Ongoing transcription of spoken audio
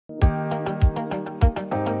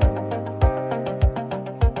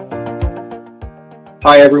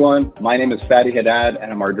Hi everyone, my name is Fadi Haddad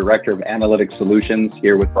and I'm our Director of Analytics Solutions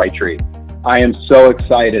here with Brightree. I am so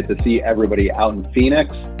excited to see everybody out in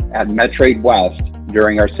Phoenix at Medtrade West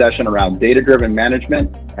during our session around data-driven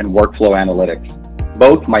management and workflow analytics.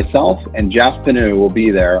 Both myself and Pannu will be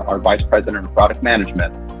there, our Vice President of Product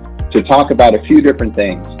Management, to talk about a few different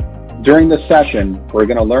things. During this session, we're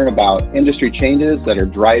going to learn about industry changes that are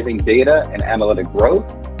driving data and analytic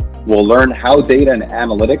growth. We'll learn how data and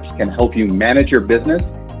analytics can help you manage your business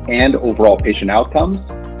and overall patient outcomes.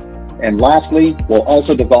 And lastly, we'll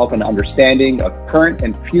also develop an understanding of current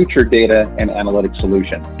and future data and analytic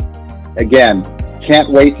solutions. Again,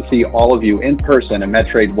 can't wait to see all of you in person at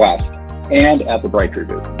Medtrade West and at the Brightree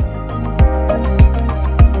booth.